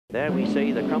There we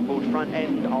see the crumpled front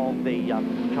end of the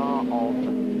car of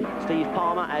Steve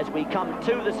Palmer as we come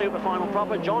to the Superfinal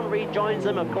proper. John Reed joins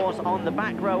them, of course, on the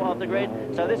back row of the grid.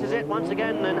 So this is it once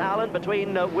again, and Alan,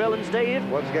 between Will and Steve.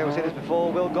 Once again, we've seen this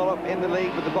before. Will Gollop in the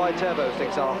lead with the bi-turbo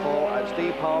 6R4, and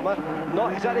Steve Palmer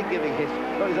not exactly giving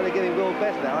Will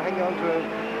best now, hanging on to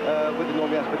him with the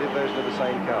normally aspirated version of the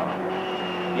same car.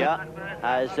 Yeah,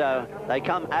 as they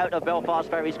come out of Belfast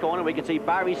Ferries corner, we can see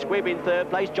Barry Squibb in third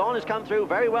place. John has come through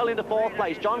very well into fourth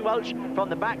place. John Welch from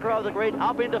the back row of the grid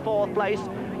up into fourth place.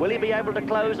 Will he be able to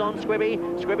close on Squibby?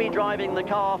 Squibby driving the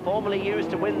car formerly used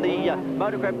to win the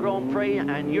Motocross Grand Prix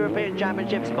and European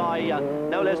Championships by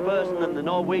no less person than the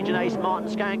Norwegian ace Martin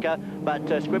Skanker. But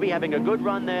Squibby having a good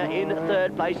run there in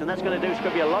third place, and that's going to do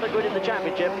Squibby a lot of good in the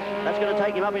championship. That's going to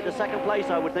take him up into second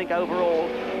place, I would think, overall.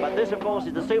 But this, of course,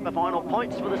 is the Superfinal.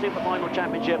 Points for the Superfinal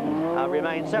Championship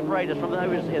remain separated from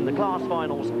those in the class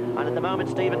finals. And at the moment,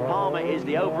 Stephen Palmer is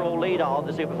the overall leader of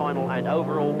the Superfinal and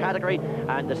overall category.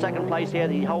 And the second place here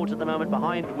that he holds at the moment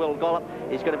behind Will Gollop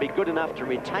is going to be good enough to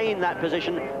retain that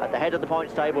position at the head of the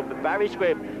points table. But Barry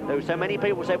Squibb, who so many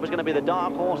people said was going to be the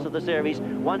dark horse of the series,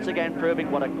 once again proving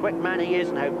what a quick man he is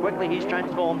and how quickly he's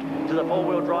transformed to the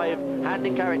four-wheel drive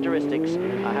handling characteristics,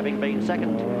 having been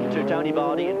second to Tony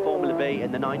Vardy in Formula V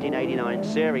in the 1989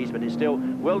 series. But it's still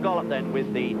Will Gollop then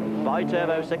with the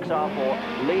bi-turbo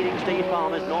 6R4 leading Steve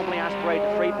Palmer's normally aspirated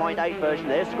 3.8 version.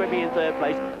 There's Squibby in third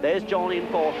place, there's John in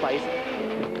fourth place.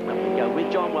 And we go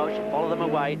with John Welch and follow them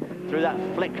away through that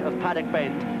flick of Paddock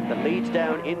Bend that leads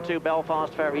down into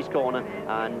Belfast Ferries corner,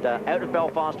 and out of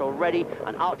Belfast already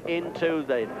and out into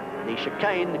the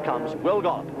chicane comes Will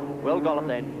Gollop. Will Gollop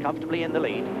then comfortably in the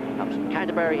lead, comes from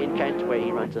Canterbury in Kent, where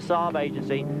he runs a Saab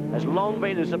agency, has long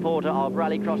been a supporter of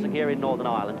rallycrossing here in Northern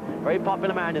Ireland. Very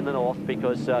popular man in the north,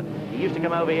 because he used to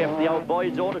come over here for the old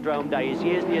Boyd's Autodrome days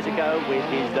years and years ago with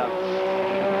his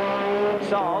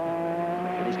Saab.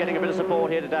 He's getting a bit of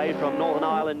support here today from Northern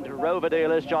Ireland Rover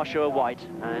dealers Joshua White,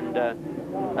 and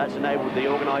that's enabled the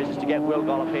organisers to get Will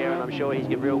Gollop here, and I'm sure he's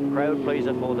a real crowd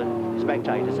pleaser for the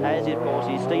spectators, as of course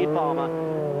is Steve Palmer,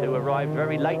 who arrived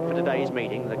very late for today's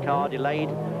meeting. The car delayed,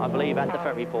 I believe, at the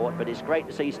ferry port, but it's great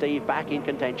to see Steve back in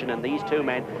contention and these two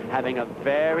men having a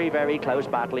very, very close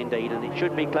battle indeed, and it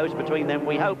should be close between them,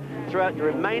 we hope, throughout the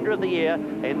remainder of the year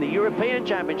in the European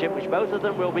Championship, which both of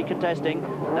them will be contesting.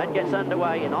 That gets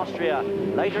underway in Austria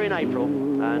later in April,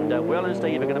 and Will and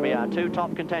Steve are going to be our two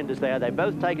top contenders there. They've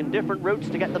both taken different routes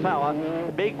to get the power.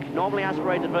 The big, normally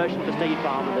aspirated version for Steve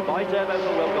Palmer, the bi-turbo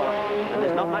for Will Gollop, and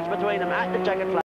there's not much between them at the checkered flag.